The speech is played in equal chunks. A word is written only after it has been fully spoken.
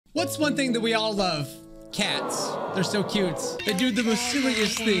What's one thing that we all love? Cats. They're so cute. They do the most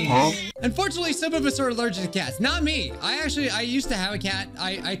silliest things. Unfortunately, some of us are allergic to cats. Not me. I used to have a cat.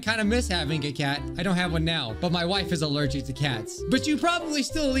 I kind of miss having a cat. I don't have one now, but my wife is allergic to cats. But you probably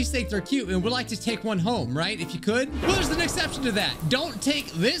still at least think they're cute and would like to take one home, right? If you could. Well, there's an exception to that. Don't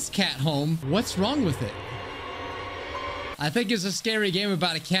take this cat home. What's wrong with it? I think it's a scary game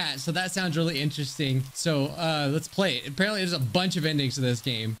about a cat, so that sounds really interesting. So, let's play it. Apparently, there's a bunch of endings to this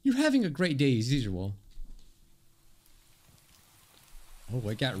game. You're having a great day as usual. Oh,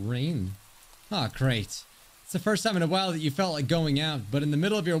 it got rain. Oh, great. It's the first time in a while that you felt like going out, but in the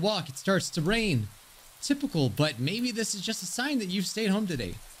middle of your walk, it starts to rain. Typical, but maybe this is just a sign that you've stayed home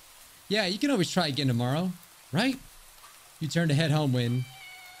today. Yeah, you can always try again tomorrow, right? You turn to head home when...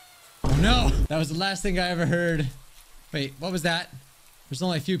 Oh no! That was the last thing I ever heard. Wait, what was that? There's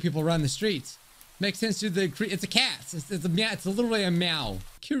only a few people around the streets. Makes sense to the... It's a cat. It's literally a meow.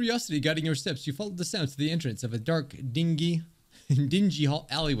 Curiosity guiding your steps, you followed the sounds to the entrance of a dark, dingy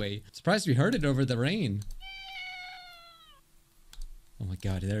alleyway. Surprised we heard it over the rain. Oh my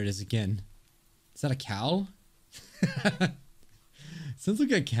god, there it is again. Is that a cow? Sounds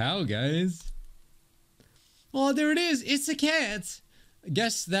like a cow, guys. Oh, there it is. It's a cat. I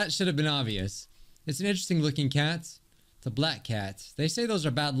guess that should have been obvious. It's an interesting looking cat. It's a black cat. They say those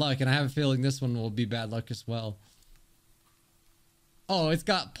are bad luck, and I have a feeling this one will be bad luck as well. Oh, it's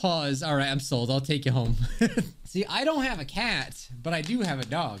got paws. All right, I'm sold. I'll take you home. See, I don't have a cat, but I do have a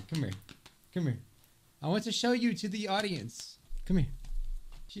dog. Come here. Come here. I want to show you to the audience. Come here.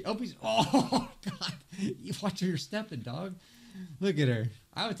 She opens. Oh, God. You watch where you're stepping, dog. Look at her.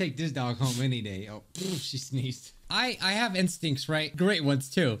 I would take this dog home any day. Oh, she sneezed. I have instincts, right? Great ones,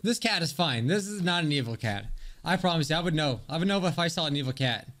 too. This cat is fine. This is not an evil cat. I promise you, I would know. I would know if I saw an evil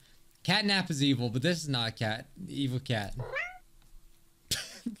cat. Catnap is evil, but this is not a cat. Evil cat.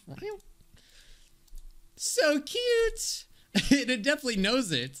 So cute. It definitely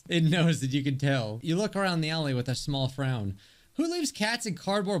knows it. It knows it, you can tell. You look around the alley with a small frown. Who leaves cats in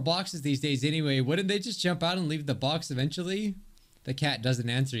cardboard boxes these days anyway? Wouldn't they just jump out and leave the box eventually? The cat doesn't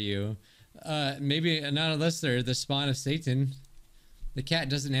answer you. Maybe not unless they're the spawn of Satan. The cat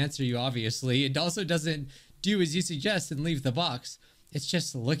doesn't answer you, obviously. It also doesn't do as you suggest and leave the box. It's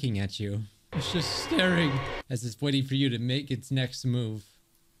just looking at you. It's just staring as it's waiting for you to make its next move.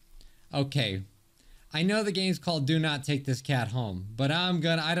 Okay. I know the game's called Do Not Take This Cat Home, but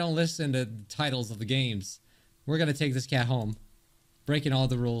I don't listen to the titles of the games. We're gonna take this cat home. Breaking all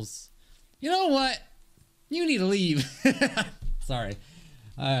the rules. You know what? You need to leave. Sorry.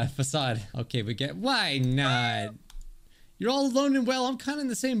 Facade. Okay, we get... Why not? You're all alone and well. I'm kind of in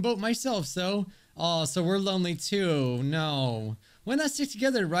the same boat myself, so... Oh, so we're lonely too. No. Why not stick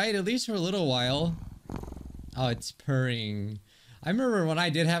together, right? At least for a little while. Oh, it's purring. I remember when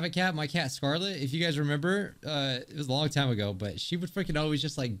I did have a cat, my cat Scarlet, if you guys remember, it was a long time ago, but she would freaking always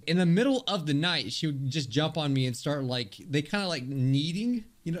just like, in the middle of the night, she would just jump on me and start like, they kind of like kneading,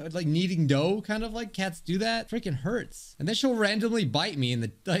 you know, like kneading dough, kind of like cats do that. Freaking hurts. And then she'll randomly bite me in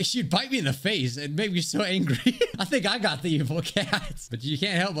the, like she'd bite me in the face and make me so angry. I think I got the evil cat, but you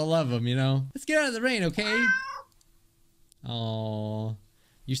can't help but love them, you know? Let's get out of the rain, okay? Oh,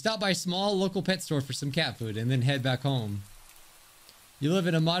 you stop by a small local pet store for some cat food and then head back home. You live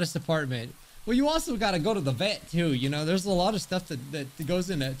in a modest apartment. Well, you also got to go to the vet too. You know, there's a lot of stuff that goes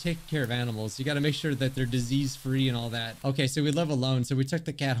into taking care of animals. You got to make sure that they're disease free and all that. Okay, so we live alone, so we took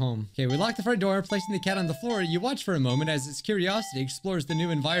the cat home. Okay, we locked the front door, placing the cat on the floor. You watch for a moment as its curiosity explores the new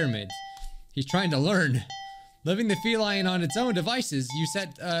environment. He's trying to learn. Leaving the feline on its own devices, you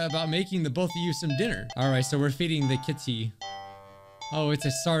set about making the both of you some dinner. All right, so we're feeding the kitty. Oh, it's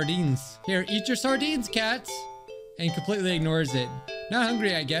a sardines. Here, eat your sardines, cat. And completely ignores it. Not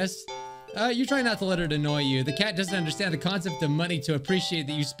hungry, I guess. You try not to let it annoy you. The cat doesn't understand the concept of money to appreciate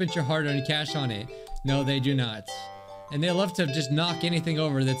that you spent your hard-earned cash on it. No, they do not. And they love to just knock anything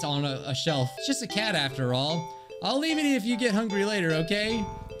over that's on a shelf. It's just a cat after all. I'll leave it if you get hungry later, okay?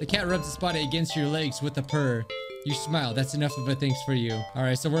 The cat rubs its body against your legs with a purr. You smile. That's enough of a thanks for you.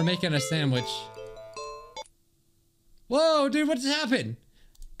 Alright, so we're making a sandwich. Whoa, dude, what just happened?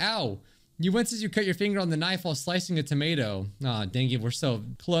 Ow. You wince as you cut your finger on the knife while slicing a tomato. Aw, dang it, we're so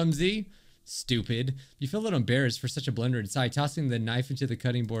clumsy. Stupid. You feel a little embarrassed for such a blunder inside, tossing the knife into the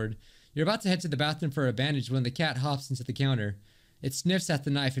cutting board. You're about to head to the bathroom for a bandage when the cat hops into the counter. It sniffs at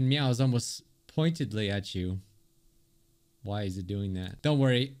the knife and meows almost pointedly at you. Why is it doing that? Don't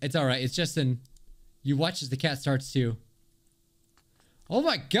worry, it's alright. It's just an... You watch as the cat starts to... Oh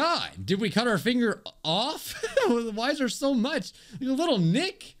my god! Did we cut our finger off? Why is there so much? Like a little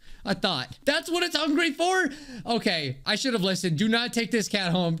nick? I thought. That's what it's hungry for? Okay, I should have listened. Do not take this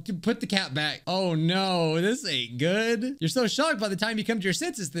cat home. Put the cat back. Oh no, this ain't good. You're so shocked by the time you come to your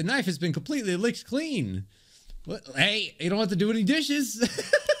senses, the knife has been completely licked clean. What? Hey, you don't have to do any dishes.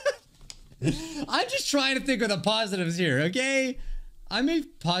 I'm just trying to think of the positives here, okay? I'm a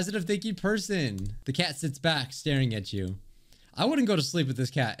positive thinking person. The cat sits back, staring at you. I wouldn't go to sleep with this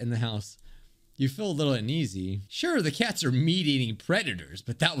cat in the house. You feel a little uneasy. Sure, the cats are meat-eating predators,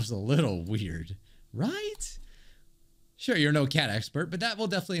 but that was a little weird, right? Sure, you're no cat expert, but that will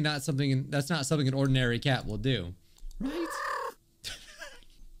definitely not something. That's not something an ordinary cat will do, right?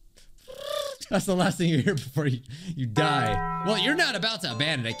 That's the last thing you hear before you die. Well, you're not about to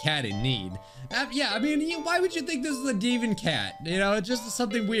abandon a cat in need. Yeah, I mean, why would you think this is a demon cat? You know, it's just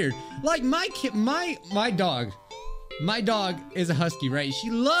something weird. Like my dog. My dog is a husky, right? She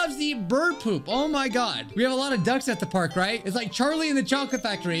loves to eat bird poop. Oh my God. We have a lot of ducks at the park, right? It's like Charlie in the Chocolate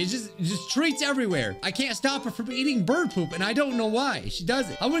Factory. It's just treats everywhere. I can't stop her from eating bird poop, and I don't know why. She does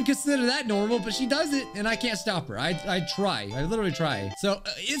it. I wouldn't consider that normal, but she does it, and I can't stop her. I try. I literally try. So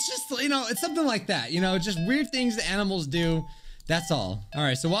it's just, you know, it's something like that. You know, just weird things that animals do. That's all. All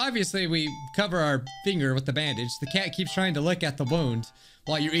right, so obviously we cover our finger with the bandage. The cat keeps trying to lick at the wound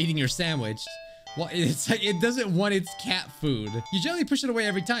while you're eating your sandwich. Well, it's like it doesn't want its cat food. You gently push it away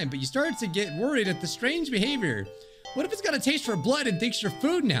every time, but you start to get worried at the strange behavior. What if it's got a taste for blood and thinks you're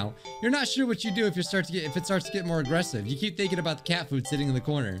food now? You're not sure what you do if it starts to get more aggressive. You keep thinking about the cat food sitting in the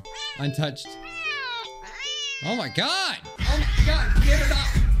corner, untouched. Oh my God! Oh my God! Get it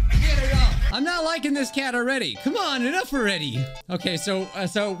off! Get it off! I'm not liking this cat already. Come on, enough already. Okay, so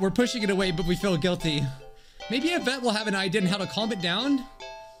we're pushing it away, but we feel guilty. Maybe a vet will have an idea on how to calm it down.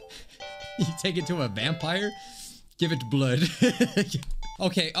 You take it to a vampire, give it blood.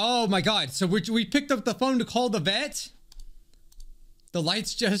 Okay, oh my God. So we picked up the phone to call the vet. The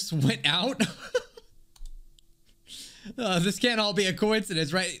lights just went out. This can't all be a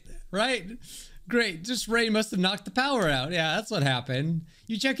coincidence, right? Right? Great, just Ray must have knocked the power out. Yeah, that's what happened.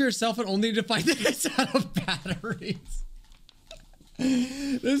 You check your cell phone only to find that it's out of batteries.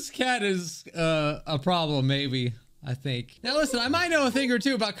 This cat is a problem, maybe. I think. Now listen, I might know a thing or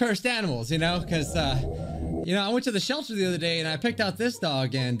two about cursed animals, you know, because, you know, I went to the shelter the other day and I picked out this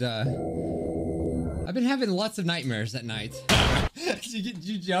dog and, I've been having lots of nightmares at night. Did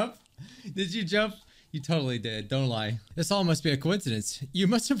you jump? Did you jump? You totally did, don't lie. This all must be a coincidence. You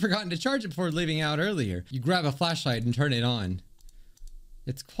must have forgotten to charge it before leaving out earlier. You grab a flashlight and turn it on.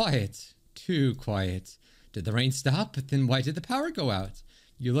 It's quiet. Too quiet. Did the rain stop? But then why did the power go out?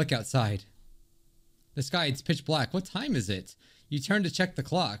 You look outside. The sky, it's pitch black. What time is it? You turn to check the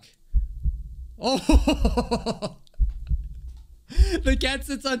clock. Oh! The cat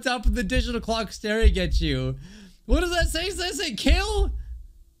sits on top of the digital clock staring at you. What does that say? Does that say kill?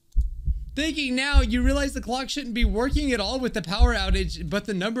 Thinking now, you realize the clock shouldn't be working at all with the power outage, but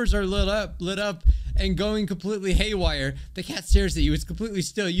the numbers are lit up and going completely haywire. The cat stares at you. It's completely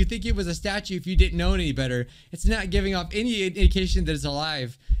still. You think it was a statue if you didn't know any better. It's not giving off any indication that it's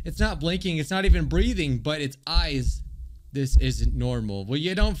alive. It's not blinking. It's not even breathing, but its eyes. This isn't normal. Well,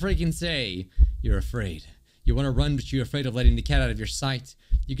 you don't freaking say. You're afraid. You want to run, but you're afraid of letting the cat out of your sight.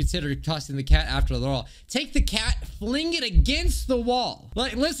 You consider tossing the cat after the wall. Take the cat, fling it against the wall.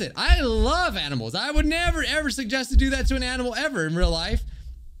 Like, listen, I love animals. I would never, ever suggest to do that to an animal ever in real life.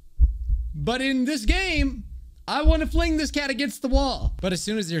 But in this game, I want to fling this cat against the wall. But as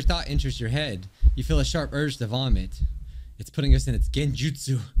soon as your thought enters your head, you feel a sharp urge to vomit. It's putting us in its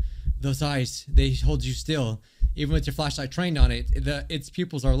genjutsu. Those eyes, they hold you still. Even with your flashlight trained on it, its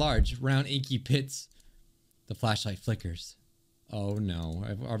pupils are large, round, inky pits. The flashlight flickers. Oh no,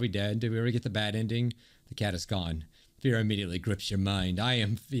 are we dead? Did we ever get the bad ending? The cat is gone. Fear immediately grips your mind.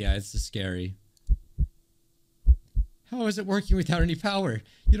 Yeah, it's just scary. How is it working without any power?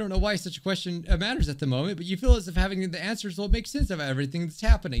 You don't know why such a question matters at the moment, but you feel as if having the answers will make sense of everything that's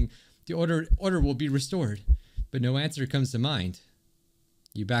happening. The order will be restored, but no answer comes to mind.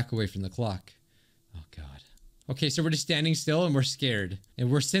 You back away from the clock. Oh God. Okay, so we're just standing still and we're scared. And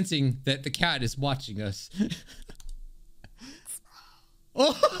we're sensing that the cat is watching us.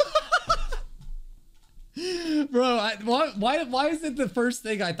 Oh! Bro, why is it the first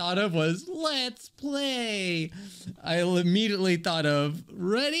thing I thought of was, let's play? I immediately thought of,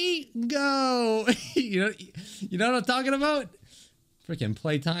 ready, go. You know what I'm talking about? Freaking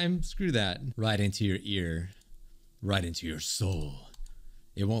playtime? Screw that. Right into your ear. Right into your soul.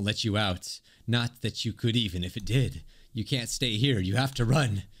 It won't let you out. Not that you could even if it did. You can't stay here. You have to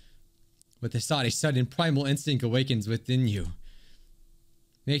run. With this thought, a sudden primal instinct awakens within you,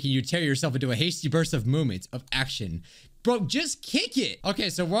 making you tear yourself into a hasty burst of movement, of action. Bro, just kick it. Okay,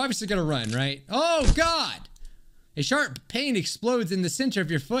 so we're obviously gonna run, right? Oh, God. A sharp pain explodes in the center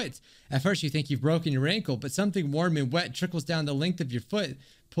of your foot. At first, you think you've broken your ankle, but something warm and wet trickles down the length of your foot,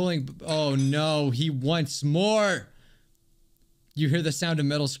 pulling... Oh, no. He wants more. You hear the sound of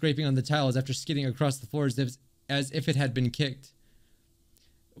metal scraping on the tiles after skidding across the floor as if it had been kicked.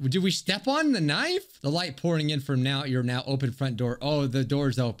 Do we step on the knife? The light pouring in from your now open front door. Oh, the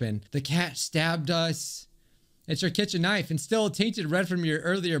door's open. The cat stabbed us. It's your kitchen knife and still tainted red from your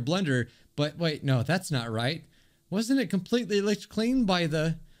earlier blunder. But wait, no, that's not right. Wasn't it completely licked clean by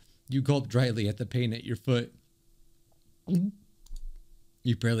the... You gulp dryly at the pain at your foot.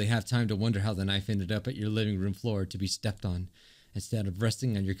 You barely have time to wonder how the knife ended up at your living room floor to be stepped on, instead of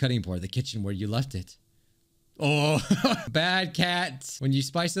resting on your cutting board, the kitchen where you left it. Oh, bad cat. When you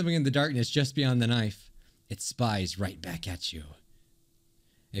spy something in the darkness just beyond the knife, it spies right back at you.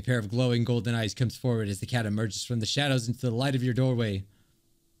 A pair of glowing golden eyes comes forward as the cat emerges from the shadows into the light of your doorway.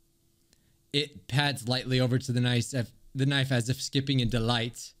 It pads lightly over to the knife as if skipping in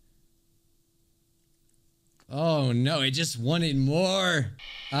delight. Oh no, it just wanted more.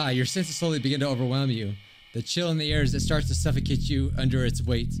 Your senses slowly begin to overwhelm you. The chill in the air as it starts to suffocate you under its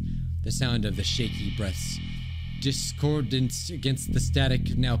weight. The sound of the shaky breaths, discordant against the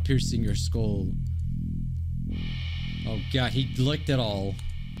static now piercing your skull. Oh God, he licked it all.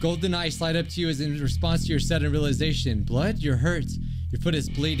 Golden eyes slide up to you as in response to your sudden realization. Blood? You're hurt. Your foot is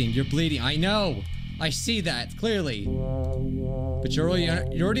bleeding. You're bleeding. I know. I see that clearly. But you're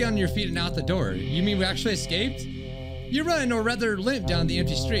already on your feet and out the door. You mean we actually escaped? You run, or rather limp, down the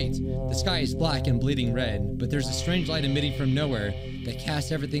empty street. The sky is black and bleeding red, but there's a strange light emitting from nowhere that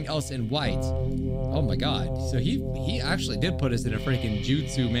casts everything else in white. Oh my God. So he actually did put us in a freaking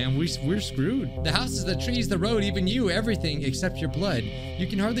jutsu, man. We're screwed. The houses, the trees, the road, even you, everything except your blood. You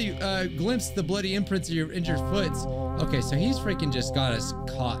can hardly glimpse the bloody imprints of your injured foot. Okay, so he's freaking just got us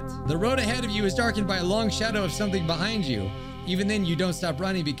caught. The road ahead of you is darkened by a long shadow of something behind you. Even then, you don't stop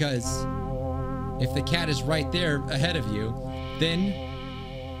running because if the cat is right there ahead of you, then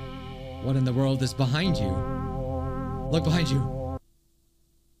what in the world is behind you? Look behind you.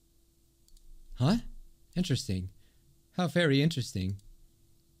 Huh? Interesting. How very interesting.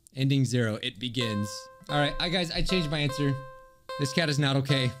 Ending 0. It begins. All right, guys, I changed my answer. This cat is not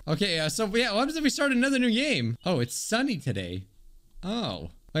okay. Okay, so yeah, what happens if we start another new game? Oh, it's sunny today. Oh.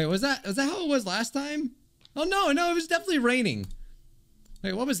 Wait, was that how it was last time? Oh, no, it was definitely raining.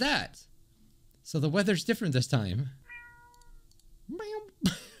 Wait, what was that? So the weather's different this time.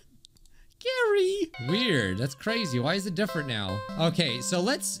 Gary! Weird, that's crazy. Why is it different now? Okay, so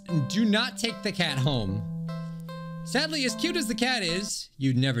do not take the cat home. Sadly, as cute as the cat is,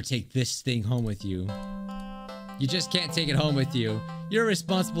 you'd never take this thing home with you. You just can't take it home with you. You're a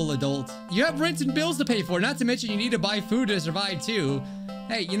responsible adult. You have rent and bills to pay for, not to mention you need to buy food to survive too.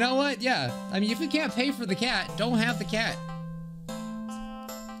 Hey, you know what? Yeah, I mean, if you can't pay for the cat, don't have the cat.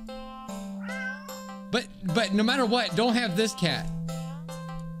 But no matter what, don't have this cat.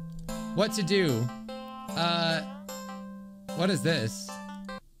 What to do? What is this?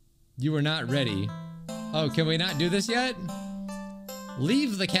 You were not ready. Oh, can we not do this yet?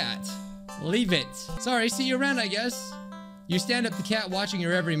 Leave the cat. Leave it. Sorry, see you around, I guess. You stand up the cat watching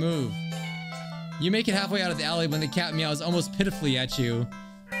your every move. You make it halfway out of the alley when the cat meows almost pitifully at you.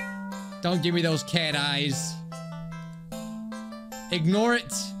 Don't give me those cat eyes. Ignore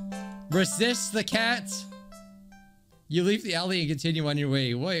it. Resist the cat. You leave the alley and continue on your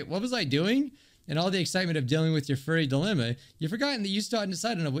way. Wait, what was I doing? In all the excitement of dealing with your furry dilemma, you've forgotten that you still hadn't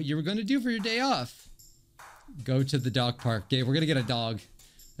decided on what you were going to do for your day off. Go to the dog park. Okay, we're going to get a dog.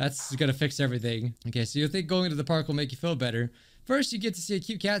 That's going to fix everything. Okay, so you think going to the park will make you feel better. First, you get to see a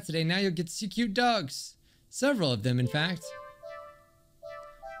cute cat today. Now you'll get to see cute dogs. Several of them, in fact.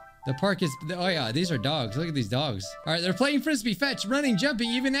 The park is... Oh yeah, these are dogs. Look at these dogs. Alright, they're playing frisbee, fetch, running, jumping,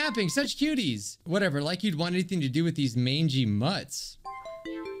 even napping. Such cuties. Whatever, like you'd want anything to do with these mangy mutts.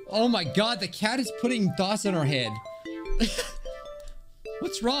 Oh my God, the cat is putting thoughts in our head.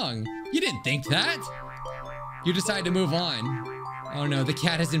 What's wrong? You didn't think that. You decide to move on. Oh no, the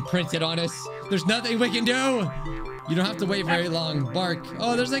cat has imprinted on us. There's nothing we can do. You don't have to wait very long. Bark.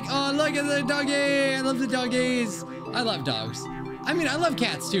 Oh, there's like, oh, look at the doggy. I love the doggies. I love dogs. I mean, I love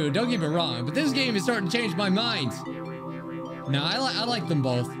cats too, don't get me wrong, but this game is starting to change my mind. No, I like them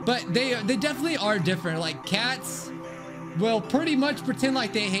both, but they definitely are different. Like, cats will pretty much pretend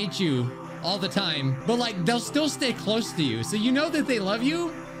like they hate you all the time, but like, they'll still stay close to you. So you know that they love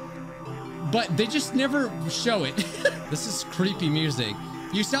you, but they just never show it. This is creepy music.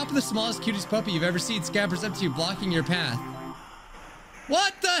 You stop at the smallest, cutest puppy you've ever seen, scampers up to you, blocking your path.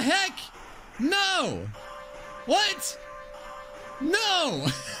 What the heck? No! What? No!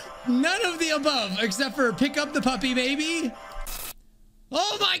 None of the above, except for pick up the puppy, baby.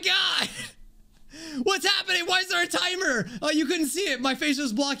 Oh my God! What's happening? Why is there a timer? Oh, you couldn't see it. My face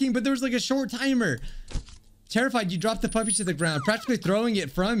was blocking, but there was like a short timer. Terrified, you dropped the puppy to the ground, practically throwing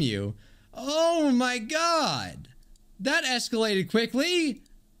it from you. Oh my God. That escalated quickly.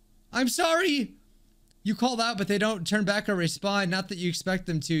 I'm sorry. You called out, but they don't turn back or respond. Not that you expect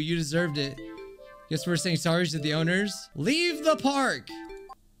them to. You deserved it. Guess we're saying sorry to the owners. Leave the park.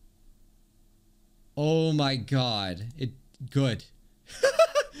 Oh my God. Good.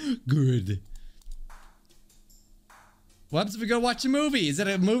 Good. What happens if we go watch a movie? Is it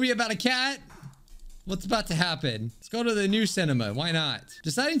a movie about a cat? What's about to happen? Let's go to the new cinema. Why not?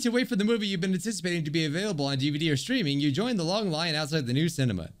 Deciding to wait for the movie you've been anticipating to be available on DVD or streaming, you join the long line outside the new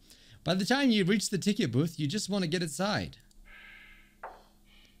cinema. By the time you reach the ticket booth, you just want to get inside.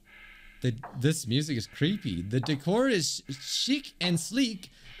 This music is creepy. The decor is chic and sleek,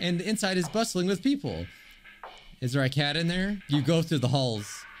 and the inside is bustling with people. Is there a cat in there? You go through the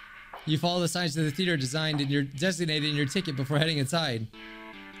halls. You follow the signs of the theater designed and you're designated in your ticket before heading inside.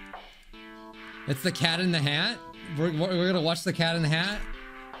 It's the Cat in the Hat? We're gonna watch the Cat in the Hat?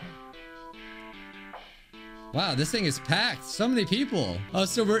 Wow, this thing is packed. So many people. Oh,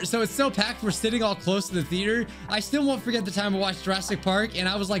 so it's so packed we're sitting all close to the theater. I still won't forget the time I watched Jurassic Park and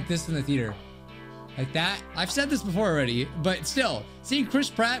I was like this in the theater. Like that. I've said this before already, but still, seeing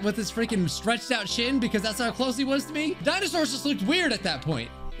Chris Pratt with his freaking stretched out shin because that's how close he was to me. Dinosaurs just looked weird at that point.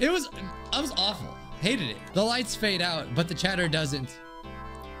 I was awful. Hated it. The lights fade out, but the chatter doesn't.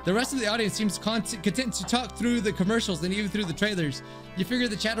 The rest of the audience seems content to talk through the commercials and even through the trailers. You figure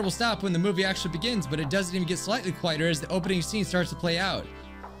the chatter will stop when the movie actually begins, but it doesn't even get slightly quieter as the opening scene starts to play out.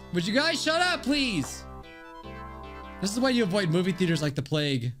 Would you guys shut up, please? This is why you avoid movie theaters like the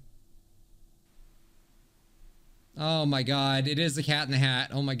plague. Oh my God, it is the Cat in the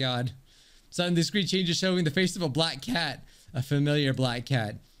Hat. Oh my God. Suddenly the screen changes, showing the face of a black cat, a familiar black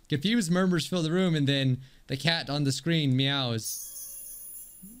cat. Confused murmurs fill the room, and then the cat on the screen meows.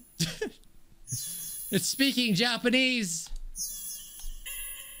 It's speaking Japanese.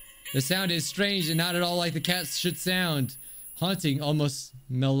 The sound is strange and not at all like the cat should sound. Haunting, almost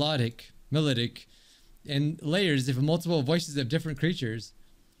melodic, and layers of multiple voices of different creatures.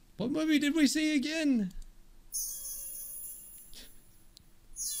 What movie did we see again?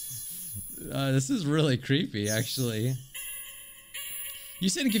 This is really creepy, actually. You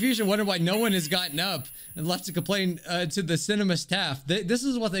sit in confusion, wonder why no one has gotten up and left to complain to the cinema staff. This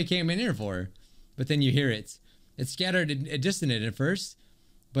is what they came in here for. But then you hear it. It's scattered and dissonant at first,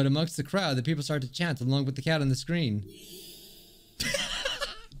 but amongst the crowd, the people start to chant along with the cat on the screen.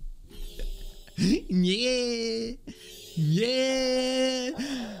 Yeah. Yeah.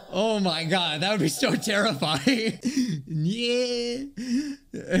 Oh my God, that would be so terrifying. Yeah.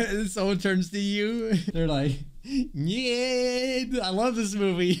 Someone turns to you. They're like, yeah. I love this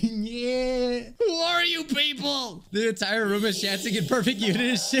movie. Yeah. Who are you people? The entire room is chanting in perfect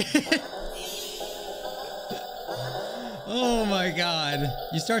unison. Oh my God.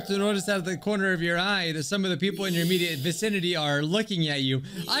 You start to notice out of the corner of your eye that some of the people in your immediate vicinity are looking at you.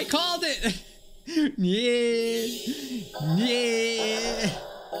 I called it. Yeah. Yeah.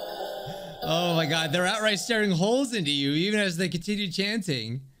 Oh my God, they're outright staring holes into you even as they continue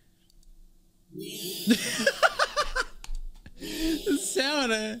chanting. The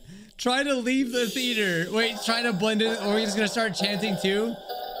sound. Try to leave the theater. Wait, try to blend in, or are we just gonna start chanting too?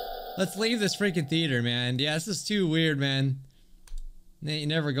 Let's leave this freaking theater, man. Yeah, this is too weird, man. You're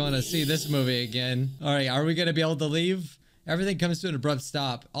never gonna see this movie again. All right, are we gonna be able to leave? Everything comes to an abrupt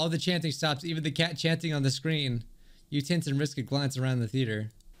stop. All the chanting stops, even the cat chanting on the screen. You tense and risk a glance around the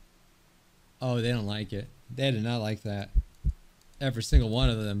theater. Oh, they don't like it. They did not like that. Every single one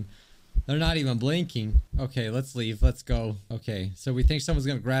of them. They're not even blinking. Okay, let's leave. Let's go. Okay, so we think someone's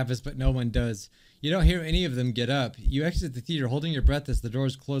gonna grab us, but no one does. You don't hear any of them get up. You exit the theater holding your breath as the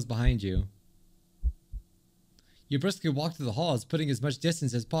doors close behind you. You briskly walk through the halls, putting as much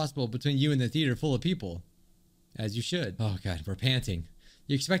distance as possible between you and the theater full of people. As you should. Oh God, we're panting.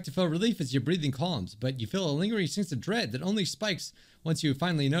 You expect to feel relief as your breathing calms, but you feel a lingering sense of dread that only spikes once you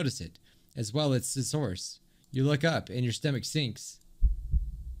finally notice it, as well as the source. You look up and your stomach sinks.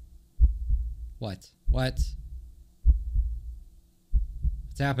 What? What's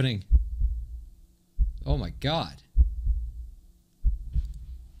happening? Oh my God.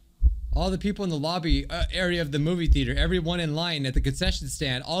 All the people in the lobby area of the movie theater, everyone in line at the concession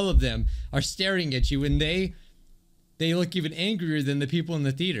stand, all of them are staring at you, and they look even angrier than the people in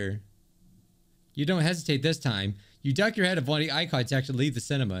the theater. You don't hesitate this time. You duck your head, avoiding eye contact, and leave the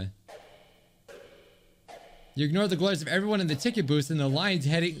cinema. You ignore the glares of everyone in the ticket booth and the lines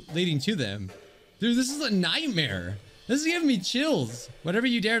leading to them. Dude, this is a nightmare. This is giving me chills. Whenever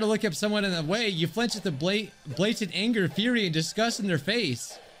you dare to look up someone in the way, you flinch at the blatant anger, fury, and disgust in their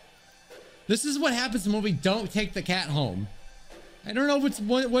face. This is what happens when we don't take the cat home. I don't know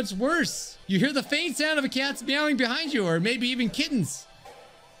what's worse. You hear the faint sound of a cat's meowing behind you, or maybe even kittens.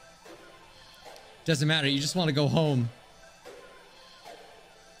 Doesn't matter, you just want to go home.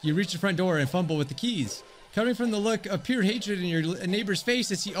 You reach the front door and fumble with the keys. Coming from the look of pure hatred in your neighbor's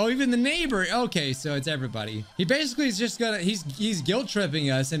face, even the neighbor. Okay, so it's everybody. He basically is just he's guilt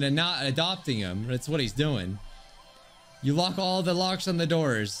tripping us into not adopting him. That's what he's doing. You lock all the locks on the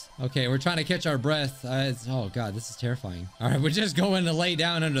doors. Okay, we're trying to catch our breath. Oh God, this is terrifying. All right, we're just going to lay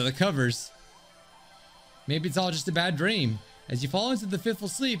down under the covers. Maybe it's all just a bad dream. As you fall into the fitful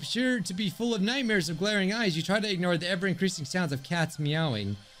sleep, sure to be full of nightmares of glaring eyes, you try to ignore the ever-increasing sounds of cats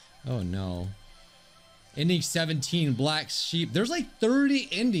meowing. Oh no. Ending 17, black sheep. There's like 30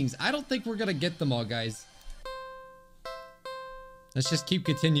 endings. I don't think we're gonna get them all, guys. Let's just keep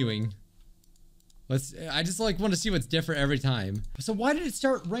continuing. I just like want to see what's different every time. So why did it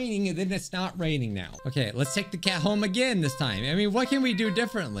start raining and then it's not raining now? Okay, let's take the cat home again this time. I mean, what can we do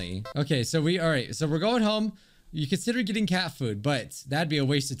differently? Okay, so all right, so we're going home. You consider getting cat food, but that'd be a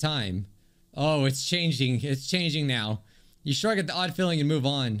waste of time. Oh, it's changing. It's changing now. You shrug at the odd feeling and move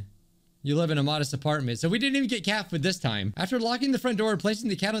on. You live in a modest apartment, so we didn't even get cat food this time. After locking the front door and placing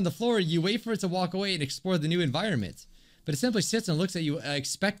the cat on the floor, you wait for it to walk away and explore the new environment. But it simply sits and looks at you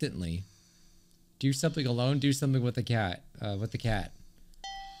expectantly. Do something alone, do something with the cat.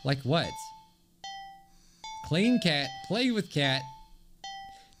 Like what? Clean cat, play with cat.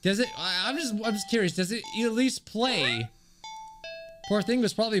 Does it, I'm just curious, does it at least play? Poor thing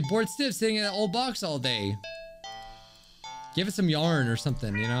was probably bored stiff sitting in that old box all day. Give it some yarn or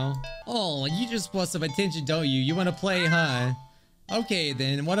something, you know? Oh, you just want some attention, don't you? You want to play, huh? Okay,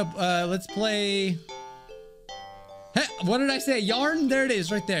 then. Let's play... Hey, what did I say? Yarn? There it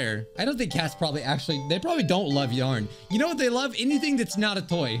is, right there. I don't think cats they probably don't love yarn. You know what they love? Anything that's not a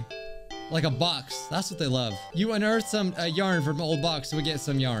toy. Like a box. That's what they love. You unearth some yarn from an old box, so we get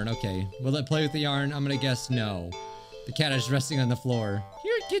some yarn. Okay. Will it play with the yarn? I'm gonna guess no. The cat is resting on the floor.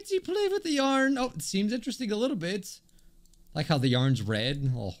 Here, kitsy, play with the yarn. Oh, it seems interesting a little bit. Like how the yarn's red, a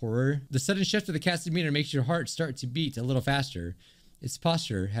little horror. The sudden shift of the cat's demeanor makes your heart start to beat a little faster. Its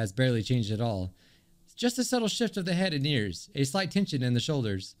posture has barely changed at all. It's just a subtle shift of the head and ears, a slight tension in the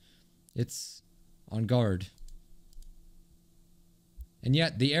shoulders. It's on guard. And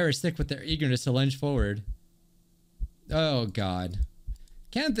yet, the air is thick with their eagerness to lunge forward. Oh God.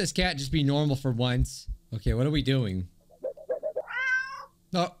 Can't this cat just be normal for once? Okay, what are we doing?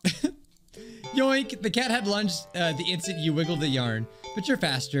 Oh. Yoink! The cat had lunged the instant you wiggled the yarn, but you're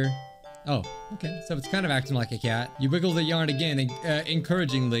faster. Oh, okay. So it's kind of acting like a cat. You wiggle the yarn again,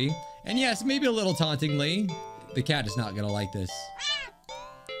 encouragingly. And yes, maybe a little tauntingly. The cat is not gonna like this.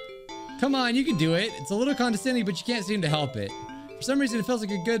 Come on, you can do it. It's a little condescending, but you can't seem to help it. For some reason, it feels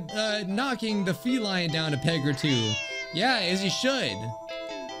like a good knocking the feline down a peg or two. Yeah, as you should.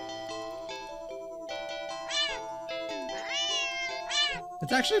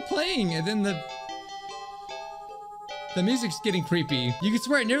 It's actually playing, and then the music's getting creepy. You can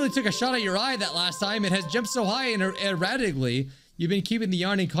swear it nearly took a shot at your eye that last time. It has jumped so high and erratically. You've been keeping the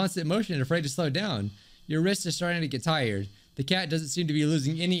yarn in constant motion and afraid to slow down. Your wrist is starting to get tired. The cat doesn't seem to be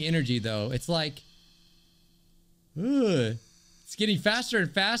losing any energy, though. It's like... Ugh. It's getting faster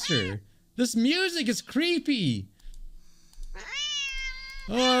and faster. This music is creepy.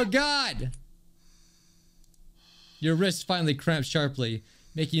 Oh, God. Your wrist finally cramps sharply,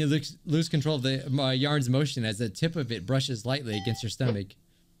 making you lose control of the yarn's motion as the tip of it brushes lightly against your stomach.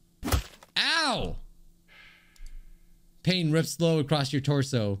 Ow! Pain rips slow across your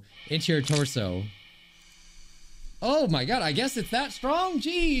torso, into your torso. Oh my God, I guess it's that strong?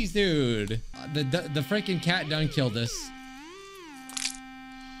 Jeez, dude. The freaking cat done killed us.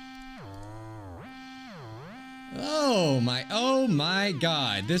 Oh my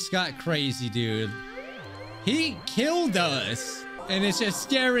God. This got crazy, dude. He killed us. And it's just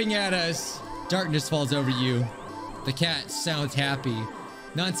staring at us. Darkness falls over you. The cat sounds happy.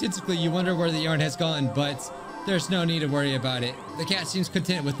 Nonsensically, you wonder where the yarn has gone, but there's no need to worry about it. The cat seems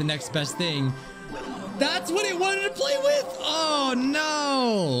content with the next best thing. That's what it wanted to play with? Oh,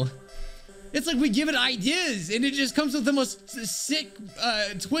 no. It's like we give it ideas, and it just comes with the most sick,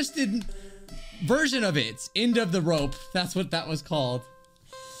 twisted version of it. End of the rope. That's what that was called.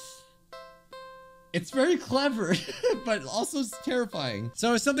 It's very clever, but also terrifying.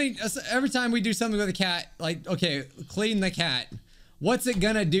 So every time we do something with a cat, like, okay, clean the cat. What's it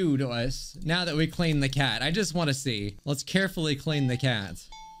gonna do to us now that we clean the cat? I just want to see. Let's carefully clean the cat.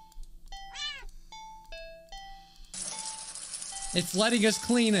 It's letting us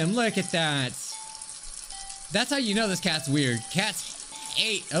clean him. Look at that. That's how you know this cat's weird. Cats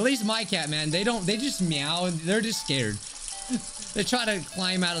hate, at least my cat, man. They just meow and they're just scared. They try to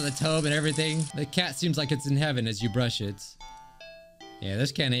climb out of the tub and everything. The cat seems like it's in heaven as you brush it. Yeah,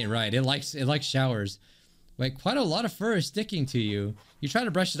 this cat ain't right. It likes showers. Wait, quite a lot of fur is sticking to you. You try to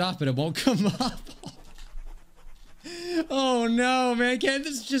brush it off, but it won't come off. Oh no, man. Can't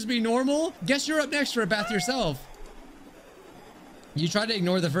this just be normal? Guess you're up next for a bath yourself. You try to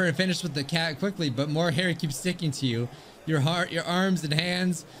ignore the fur and finish with the cat quickly, but more hair keeps sticking to you. Your heart, your arms and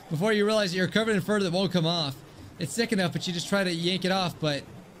hands. Before you realize you're covered in fur that won't come off. It's thick enough, but you just try to yank it off, but...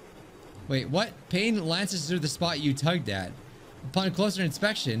 Wait, what? Pain lances through the spot you tugged at. Upon closer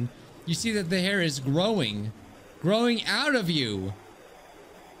inspection, you see that the hair is growing. Growing out of you.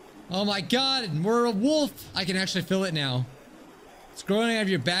 Oh my god, we're a wolf. I can actually feel it now. It's growing out of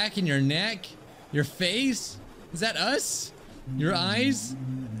your back and your neck. Your face. Is that us? Your eyes?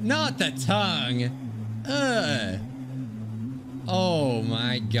 Not the tongue. Ugh. Oh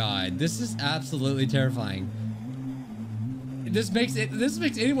my god. This is absolutely terrifying. This makes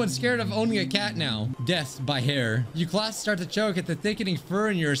anyone scared of owning a cat now. Death by hair. You claws start to choke at the thickening fur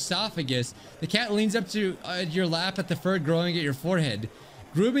in your esophagus. The cat leans up to your lap at the fur growing at your forehead.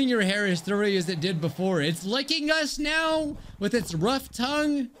 Grooming your hair as thoroughly as it did before. It's licking us now with its rough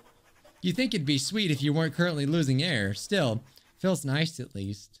tongue. You think it'd be sweet if you weren't currently losing air. Still, feels nice at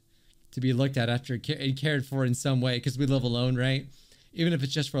least to be looked at after and cared for in some way because we live alone, right? Even if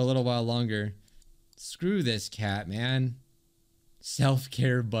it's just for a little while longer. Screw this cat, man.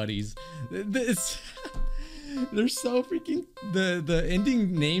 Self-care buddies. They're so freaking... The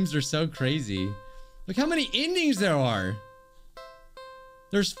ending names are so crazy. Look how many endings there are.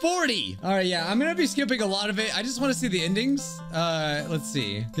 There's 40. All right, yeah, I'm gonna be skipping a lot of it. I just want to see the endings. Let's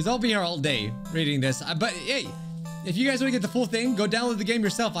see, because I'll be here all day reading this. But hey, if you guys want to get the full thing, go download the game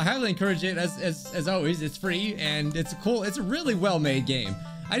yourself. I highly encourage it. As always, it's free and it's cool. It's a really well-made game.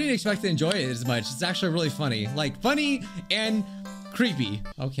 I didn't expect to enjoy it as much. It's actually really funny, like funny and creepy.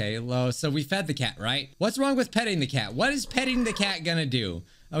 Okay, well, so we fed the cat, right? What's wrong with petting the cat? What is petting the cat gonna do?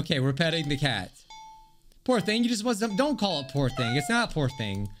 Okay, we're petting the cat. Poor thing, you just want some, don't call it poor thing. It's not poor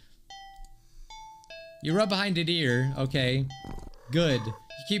thing. You rub behind its ear. Okay, good. You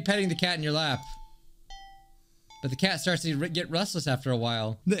keep petting the cat in your lap. But the cat starts to get restless after a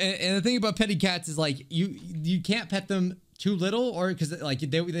while. And the thing about petting cats is like, you can't pet them too little, or because like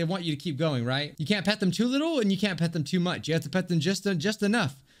they want you to keep going, right? You can't pet them too little and you can't pet them too much. You have to pet them just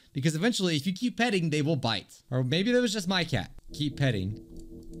enough, because eventually if you keep petting, they will bite. Or maybe that was just my cat. Keep petting.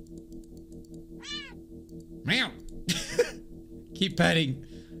 Meow. Keep petting.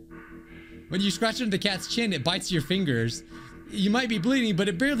 When you scratch under the cat's chin, it bites your fingers. You might be bleeding, but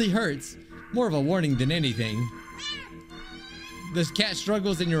it barely hurts. More of a warning than anything. This cat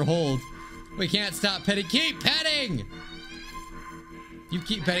struggles in your hold. We can't stop petting. Keep petting! You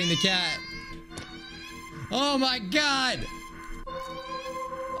keep petting the cat. Oh my god!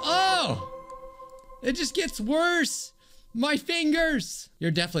 Oh! It just gets worse! My fingers!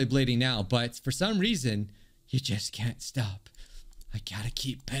 You're definitely bleeding now, but for some reason, you just can't stop. I gotta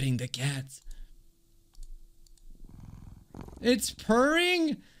keep petting the cat. It's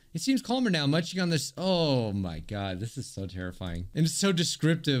purring? It seems calmer now, munching on this. Oh my god, this is so terrifying. And it's so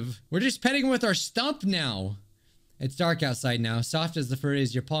descriptive. We're just petting with our stump now. It's dark outside now. Soft as the fur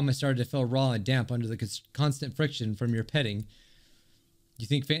is, your palm has started to feel raw and damp under the constant friction from your petting. You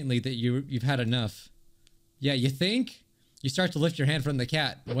think faintly that you've had enough. Yeah, you think? You start to lift your hand from the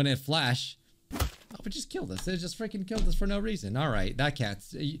cat when it flash. Oh, but just killed us. It just freaking killed us for no reason. All right, that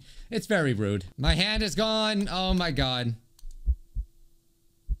cat's... It's very rude. My hand is gone. Oh my god.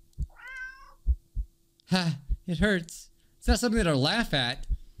 Ha, it hurts. It's not something to laugh at.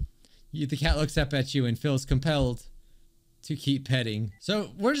 The cat looks up at you and feels compelled to keep petting. So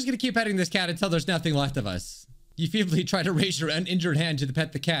we're just gonna keep petting this cat until there's nothing left of us. You feebly try to raise your uninjured hand to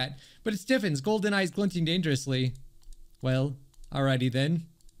pet the cat, but it stiffens, golden eyes glinting dangerously. Well, alrighty then.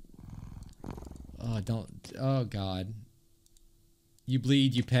 Oh, don't. Oh god. You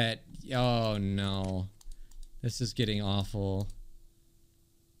bleed, you pet. Oh no. This is getting awful.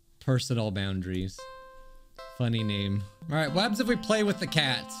 Personal boundaries. Funny name. Alright, what happens if we play with the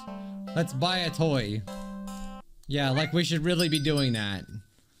cat? Let's buy a toy. Yeah, like we should really be doing that.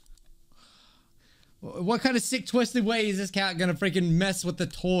 What kind of sick, twisted way is this cat gonna freaking mess with the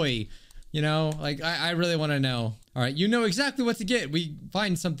toy? You know, like, I really want to know. Alright, you know exactly what to get. We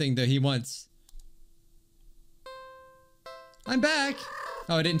find something that he wants. I'm back.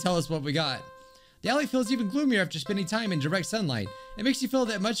 Oh, it didn't tell us what we got. The alley feels even gloomier after spending time in direct sunlight. It makes you feel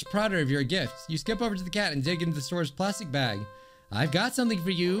that much prouder of your gift. You skip over to the cat and dig into the store's plastic bag. I've got something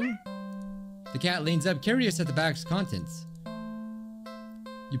for you. The cat leans up, curious at the bag's contents.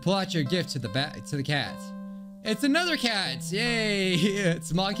 You pull out your gift to the cat. It's another cat! Yay! It's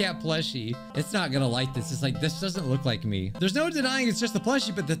small cat plushie. It's not gonna like this. It's like, this doesn't look like me. There's no denying it's just a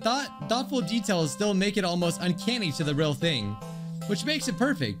plushie, but the thoughtful details still make it almost uncanny to the real thing. Which makes it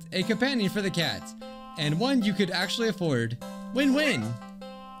perfect. A companion for the cat. And one you could actually afford. Win-win!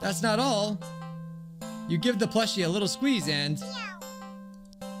 That's not all. You give the plushie a little squeeze and... meow.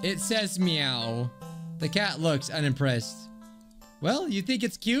 It says meow. The cat looks unimpressed. Well, you think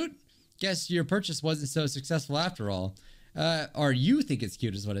it's cute? Guess your purchase wasn't so successful after all. Or you think it's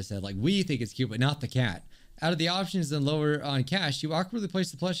cute is what I said. Like, we think it's cute, but not the cat. Out of the options and lower on cash, you awkwardly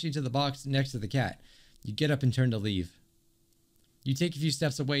place the plushie into the box next to the cat. You get up and turn to leave. You take a few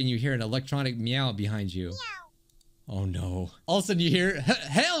steps away and you hear an electronic meow behind you. Meow. Oh no. All of a sudden you hear,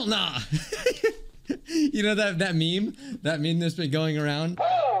 hell nah! You know that meme? That meme that's been going around?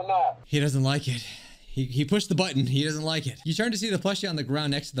 Hell no! He doesn't like it. He pushed the button. He doesn't like it. You turn to see the plushie on the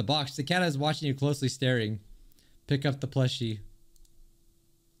ground next to the box. The cat is watching you closely, staring. Pick up the plushie.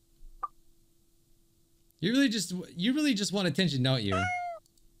 You really just want attention, don't you?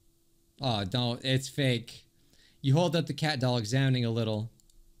 Oh, don't. It's fake. You hold up the cat doll, examining a little.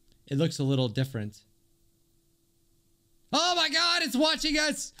 It looks a little different. Oh my god, it's watching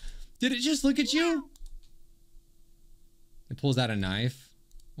us! Did it just look at you? It pulls out a knife.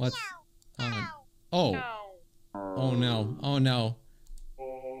 What's... Oh. No. Oh no. Oh no.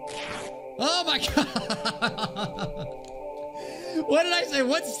 Oh my god! What did I say?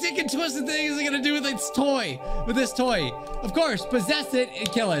 What stick and twisted thing is it gonna do with its toy? With this toy? Of course, possess it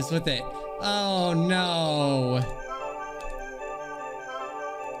and kill us with it. Oh no.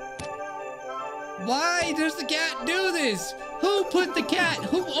 Why does the cat do this? Who put the cat?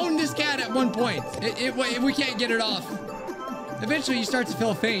 Who owned this cat at one point? We can't get it off. Eventually, you start to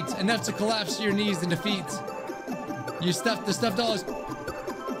feel faint, enough to collapse to your knees in defeat. You stuff the stuffed doll.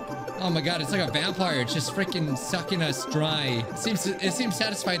 Oh my god, it's like a vampire. It's just freaking sucking us dry. It seems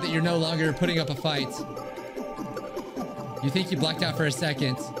satisfied that you're no longer putting up a fight. You think you blacked out for a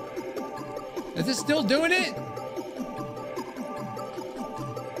second. Is it still doing it?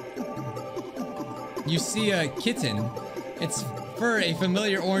 You see a kitten. Its fur a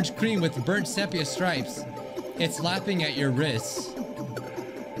familiar orange cream with burnt sepia stripes. It's lapping at your wrists.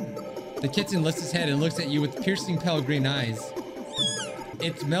 The kitten lifts its head and looks at you with piercing pale green eyes.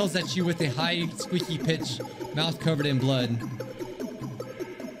 It smells at you with a high squeaky pitch, mouth covered in blood.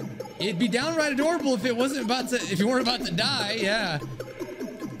 It'd be downright adorable if you weren't about to die, yeah.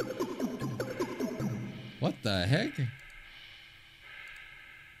 What the heck?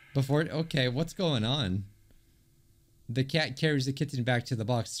 Okay, what's going on? The cat carries the kitten back to the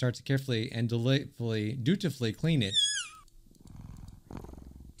box, starts to carefully and dutifully clean it.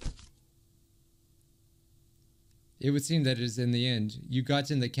 It would seem that it is in the end. You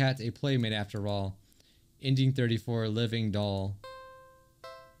got in the cat a playmate after all. Ending 34, living doll.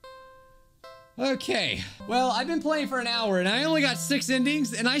 Okay, well, I've been playing for an hour and I only got 6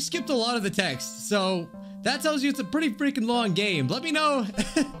 endings and I skipped a lot of the text, so that tells you it's a pretty freaking long game. Let me know.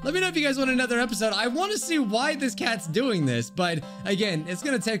 Let me know if you guys want another episode. I want to see why this cat's doing this, but again, it's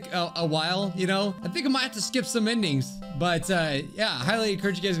gonna take a while, you know? I think I might have to skip some endings, but yeah, I highly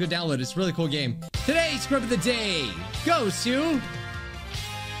encourage you guys to go download it. It's a really cool game. Today's scrub of the day goes to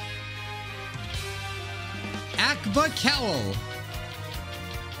Akba Cowl.